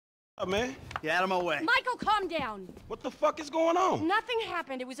Man? Get out of my way. Michael, calm down. What the fuck is going on? Nothing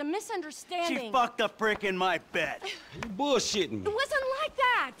happened. It was a misunderstanding. She fucked a prick in my bed. You bullshitting me. It wasn't like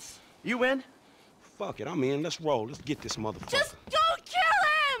that. You in? Fuck it, I'm in. Let's roll. Let's get this motherfucker. Just don't kill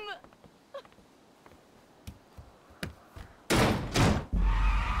him!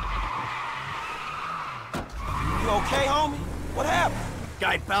 You okay, homie? What happened?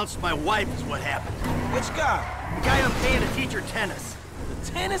 Guy bounced my wife is what happened. Which guy? The guy I'm paying to teach her tennis.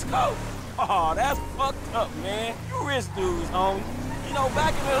 The tennis coach? Oh, that's fucked up, man. You rich dudes, homie. You know,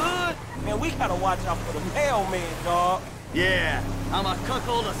 back in the hood, man, we gotta watch out for the mailman, dog. Yeah, I'm a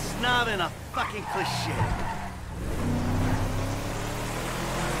cuckold, a snob, and a fucking cliche.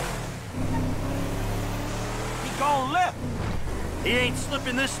 He gone left. He ain't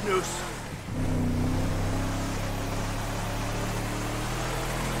slipping this noose.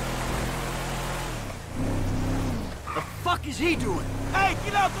 The fuck is he doing? Hey,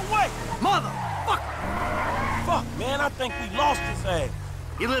 get out the way! Motherfucker! Fuck, man, I think we lost his ass.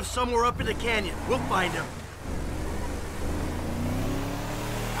 He lives somewhere up in the canyon. We'll find him.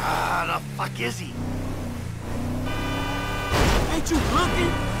 Ah, the fuck is he? Ain't you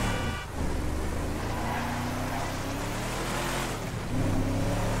looking?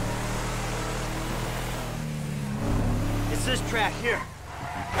 It's this track here.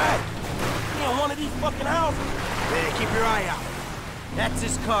 Hey, he in one of these fucking houses. Hey, keep your eye out. That's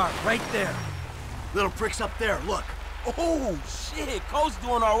his car, right there. Little prick's up there, look. Oh, shit, Coach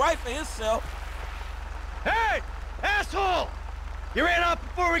doing all right for himself. Hey, asshole! You ran off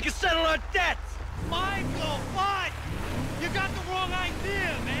before we could settle our debts! Michael, what? You got the wrong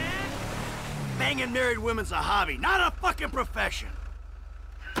idea, man! Banging married women's a hobby, not a fucking profession.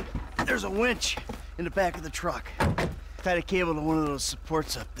 There's a winch in the back of the truck. Tied a cable to one of those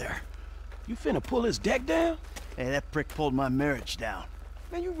supports up there. You finna pull his deck down? Hey, that prick pulled my marriage down.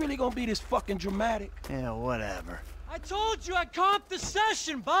 Man, you really gonna be this fucking dramatic? Yeah, whatever. I told you I comped the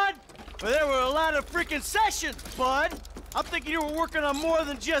session, bud! Well, there were a lot of freaking sessions, bud! I'm thinking you were working on more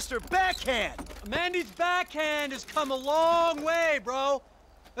than just her backhand. Mandy's backhand has come a long way, bro.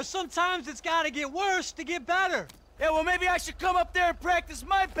 But sometimes it's gotta get worse to get better. Yeah, well, maybe I should come up there and practice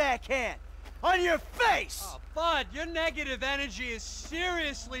my backhand. On your face! Oh, bud, your negative energy is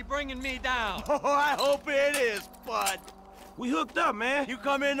seriously bringing me down. Oh, I hope it is, bud. We hooked up, man. You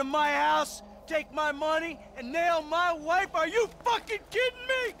come into my house, take my money, and nail my wife? Are you fucking kidding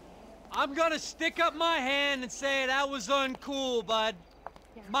me? I'm gonna stick up my hand and say that was uncool, bud.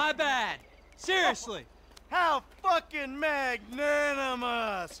 My bad. Seriously. How fucking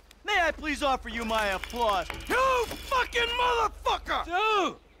magnanimous! May I please offer you my applause? You fucking motherfucker!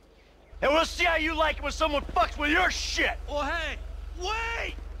 Dude! And we'll see how you like it when someone fucks with your shit! Well, hey,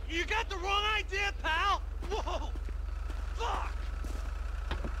 wait! You got the wrong idea, pal! Whoa! Fuck!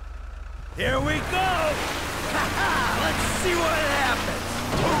 Here we go! Ha-ha! Let's see what happens!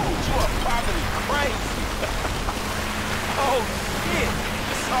 Dude, you are probably crazy. Oh, shit.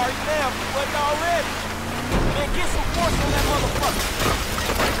 Sorry now, but already. Man, get some force on that motherfucker.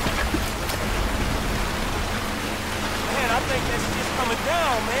 Man, I think that shit's coming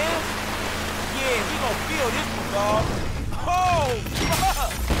down, man. Yeah, we gonna feel this one, dog. Oh,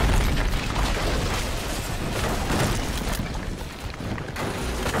 fuck!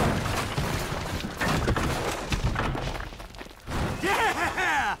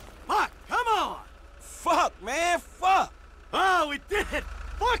 Yeah! Fuck, come on! Fuck, man, fuck! Oh, we did it!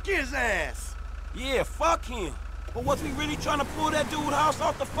 Fuck his ass! Yeah, fuck him. But was we really trying to pull that dude's house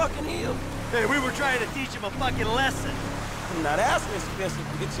off the fucking hill? Hey, we were trying to teach him a fucking lesson. Now that's an expensive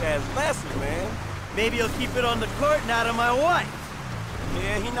bitch-ass lesson, man. Maybe he'll keep it on the court and out of my wife.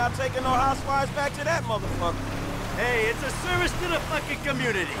 Yeah, he not taking no housewives back to that motherfucker. Hey, it's a service to the fucking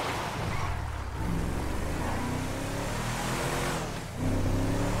community.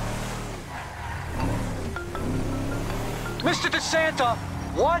 Mr. DeSanta,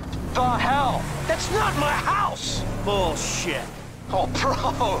 what the hell? That's not my house! Bullshit. Oh,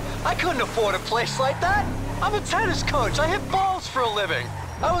 bro, I couldn't afford a place like that. I'm a tennis coach. I hit balls for a living.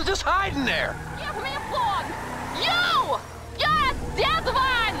 I was just hiding there. Give me a phone! You! Yes, that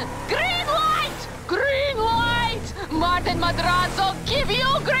one! Green light! Green light! Martin Madrazo, give you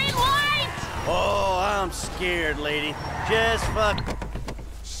green light! Oh, I'm scared, lady. Just fuck.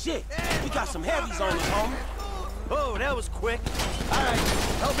 Shit, we got some heavies on us, homie. Oh, that was quick. All right,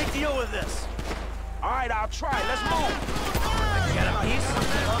 help me deal with this. All right, I'll try. Let's move. You got a piece?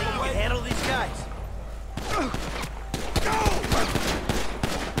 Think you can handle these guys? Go!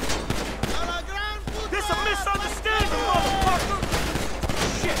 This a misunderstanding, motherfucker!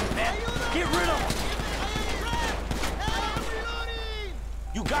 Shit, man. Get rid of him.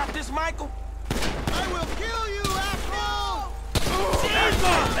 You got stop this, Michael? I will kill you, asshole! Hands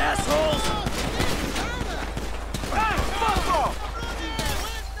off, assholes! Ah, fuck off!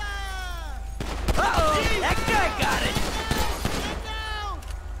 Uh-oh, that guy got it!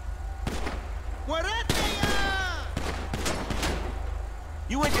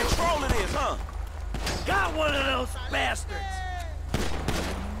 You in control of this, huh? Got one of those bastards!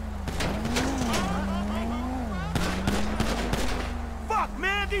 Fuck,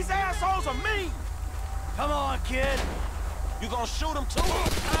 man, these assholes are mean! Come on, kid. You gonna shoot them too?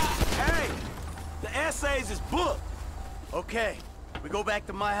 Hey, the essays is booked. Okay, we go back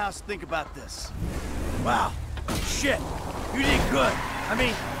to my house to think about this. Wow, shit, you did good. I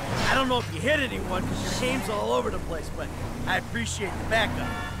mean, I don't know if you hit anyone because your game's all over the place, but I appreciate the backup.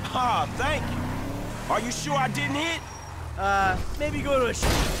 Ah, thank you. Are you sure I didn't hit? Maybe go to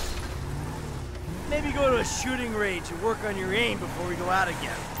a shooting range and work on your aim before we go out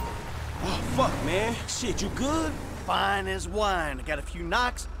again. Oh, fuck, man. Shit, you good? Fine as wine. I got a few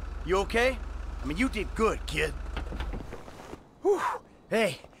knocks. You okay? I mean, you did good, kid. Whew.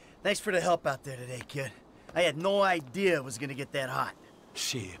 Hey, thanks for the help out there today, kid. I had no idea it was gonna get that hot.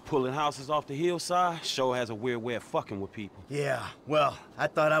 Shit, pulling houses off the hillside sure has a weird way of fucking with people. Yeah, well, I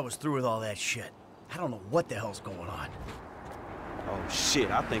thought I was through with all that shit. I don't know what the hell's going on. Oh, shit,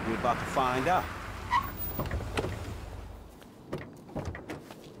 I think we're about to find out.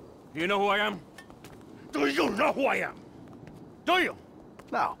 You know who I am? Do you know who I am? Do you?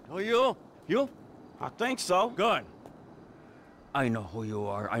 No. Do you? You? I think so. Good. I know who you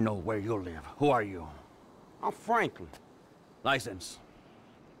are. I know where you live. Who are you? I'm Franklin. License.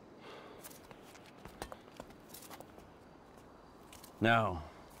 Now,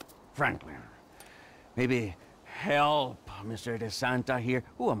 Franklin, maybe help Mr. DeSanta here.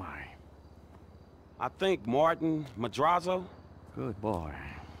 Who am I? I think Martin Madrazo. Good boy.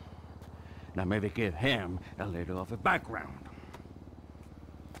 Now maybe give him a little of a background.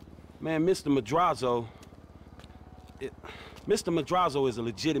 Man, Mr. Madrazo... Mr. Madrazo is a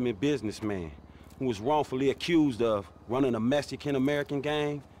legitimate businessman who was wrongfully accused of running a Mexican-American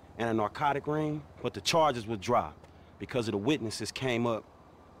gang and a narcotic ring, but the charges were dropped because of the witnesses came up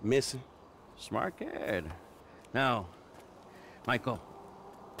missing. Smart kid. Now, Michael,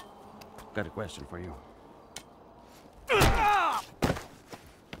 got a question for you.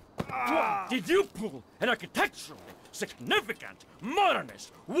 Did you pull an architectural, significant,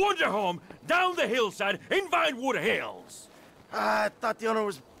 modernist wonder home down the hillside in Vinewood Hills? I thought the owner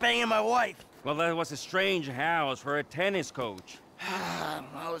was banging my wife. Well, that was a strange house for a tennis coach.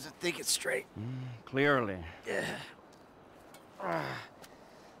 I wasn't thinking straight. Clearly. Yeah.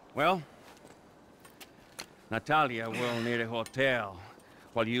 Well, Natalia will need a hotel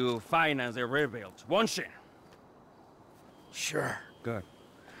while you finance the rebuild, won't she? Sure. Good.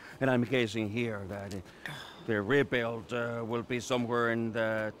 And I'm guessing here that the rebuild will be somewhere in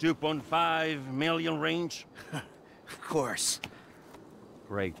the 2.5 million range? Of course.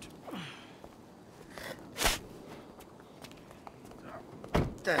 Great.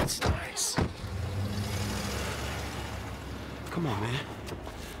 That's nice. Come on, man.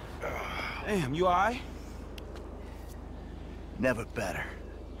 Damn, you all right? Never better.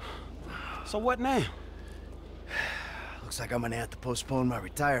 So what now? Looks like I'm gonna have to postpone my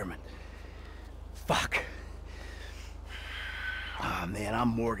retirement. Fuck. Oh man, I'm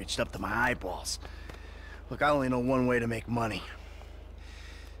mortgaged up to my eyeballs. Look, I only know one way to make money.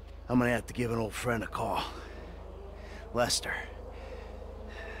 I'm gonna have to give an old friend a call. Lester.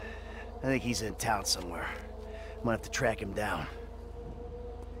 I think he's in town somewhere. I'm gonna have to track him down.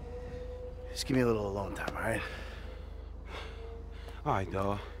 Just give me a little alone time, all right? All right,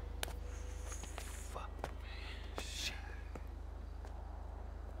 dawg.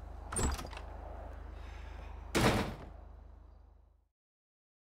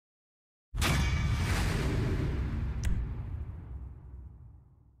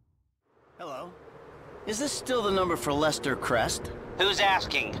 Hello. Is this still the number for Lester Crest? Who's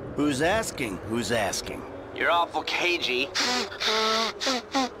asking? Who's asking? Who's asking? You're awful cagey.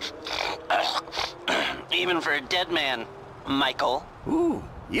 Even for a dead man, Michael. Ooh,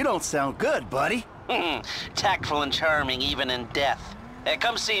 you don't sound good, buddy. Tactful and charming even in death. Hey,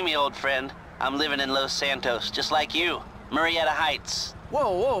 come see me, old friend. I'm living in Los Santos, just like you. Marietta Heights.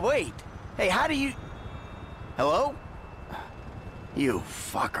 Whoa, wait. Hey, how do you... Hello? You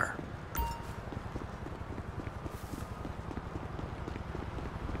fucker.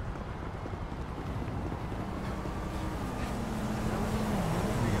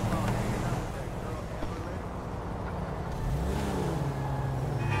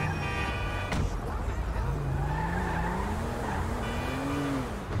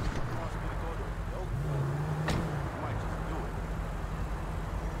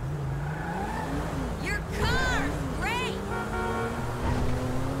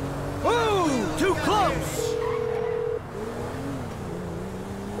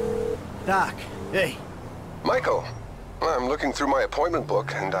 Doc, hey. Michael, I'm looking through my appointment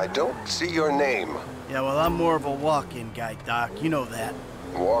book and I don't see your name. Yeah, well, I'm more of a walk-in guy, Doc. You know that.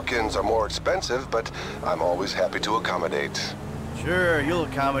 Walk-ins are more expensive, but I'm always happy to accommodate. Sure, you'll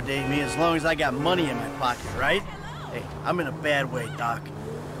accommodate me as long as I got money in my pocket, right? Hey, I'm in a bad way, Doc.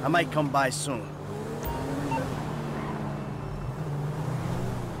 I might come by soon.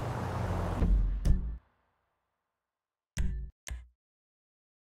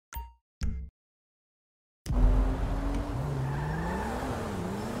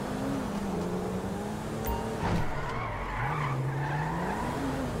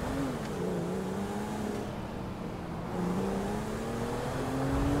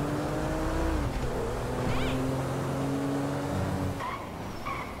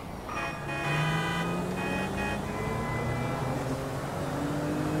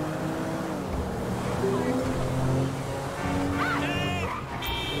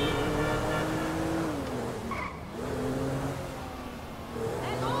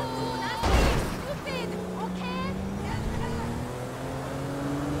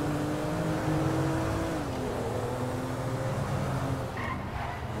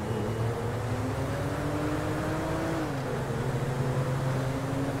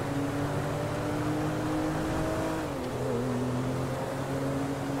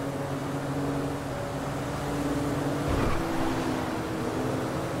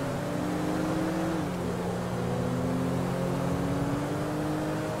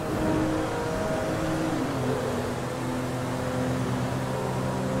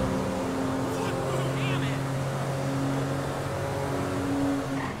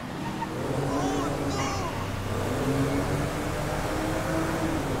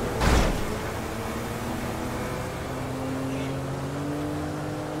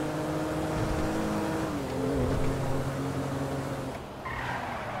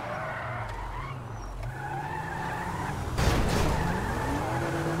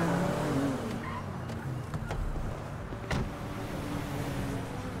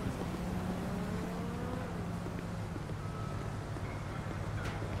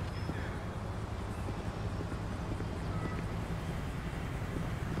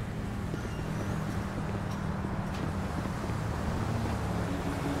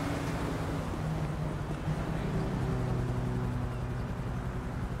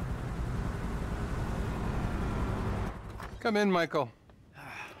 Come in, Michael.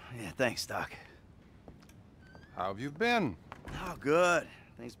 Yeah, thanks, Doc. How have you been? Oh, good.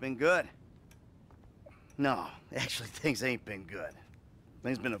 Things been good. No, actually, things ain't been good.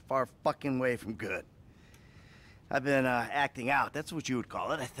 Things been a far fucking way from good. I've been, acting out. That's what you would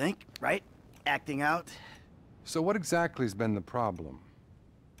call it, I think, right? Acting out. So what exactly has been the problem?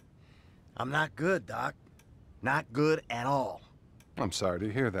 I'm not good, Doc. Not good at all. I'm sorry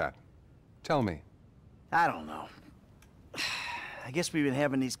to hear that. Tell me. I don't know. I guess we've been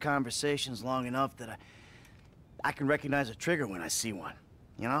having these conversations long enough that I can recognize a trigger when I see one.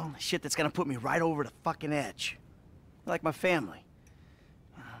 You know? Shit that's gonna put me right over the fucking edge. Like my family.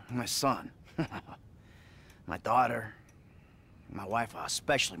 My son. My daughter. My wife,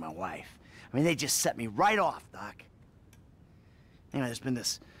 especially my wife. I mean, they just set me right off, Doc. You know, there's been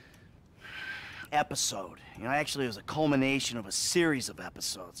this episode. You know, actually it was a culmination of a series of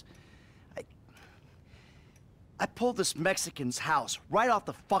episodes. I pulled this Mexican's house right off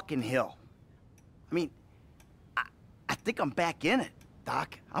the fucking hill. I mean, I think I'm back in it,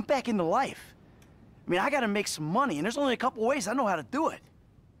 Doc. I'm back into life. I mean, I gotta make some money, and there's only a couple ways I know how to do it.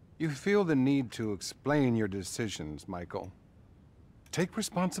 You feel the need to explain your decisions, Michael. Take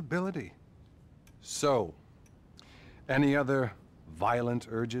responsibility. So, any other violent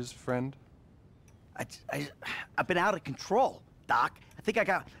urges, friend? I've been out of control, Doc. I think I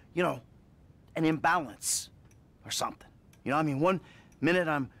got, you know, an imbalance. Or something. You know, I mean, one minute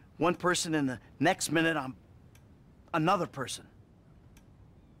I'm one person and the next minute I'm another person.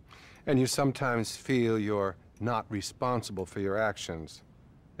 And you sometimes feel you're not responsible for your actions.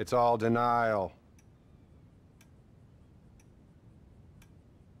 It's all denial.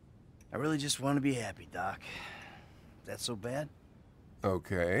 I really just want to be happy, Doc. Is that so bad?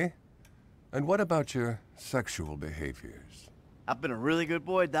 Okay. And what about your sexual behaviors? I've been a really good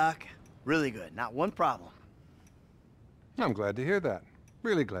boy, Doc. Really good. Not one problem. I'm glad to hear that.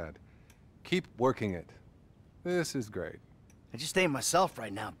 Really glad. Keep working it. This is great. I just ain't myself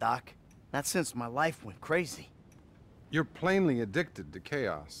right now, Doc. Not since my life went crazy. You're plainly addicted to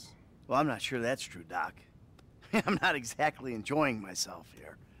chaos. Well, I'm not sure that's true, Doc. I'm not exactly enjoying myself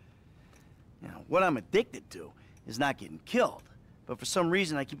here. You know, what I'm addicted to is not getting killed. But for some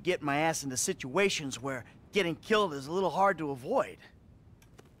reason, I keep getting my ass into situations where getting killed is a little hard to avoid.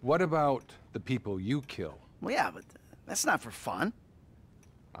 What about the people you kill? Well, yeah, but that's not for fun.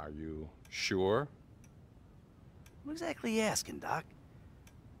 Are you sure? What exactly are you asking, Doc?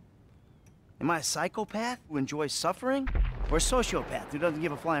 Am I a psychopath who enjoys suffering? Or a sociopath who doesn't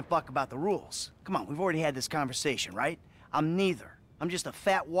give a flying fuck about the rules? Come on, we've already had this conversation, right? I'm neither. I'm just a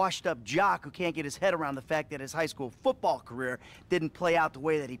fat, washed-up jock who can't get his head around the fact that his high school football career didn't play out the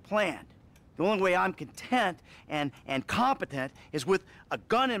way that he planned. The only way I'm content and competent is with a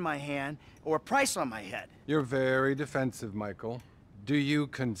gun in my hand or a price on my head. You're very defensive, Michael. Do you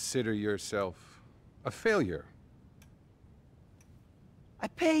consider yourself a failure? I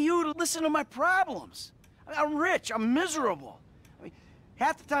pay you to listen to my problems. I'm rich, I'm miserable. I mean,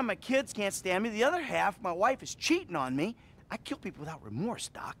 half the time my kids can't stand me, the other half, my wife is cheating on me. I kill people without remorse,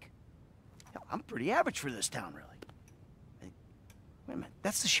 Doc. Hell, I'm pretty average for this town, really. Wait a minute,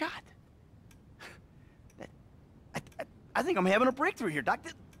 that's the shot. I think I'm having a breakthrough here, Doc.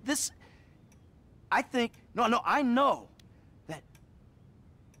 I know that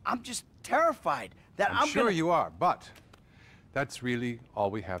I'm just terrified that I'm sure you are, but that's really all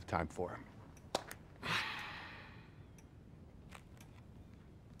we have time for.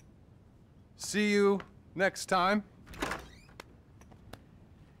 See you next time.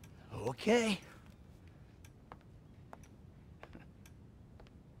 Okay.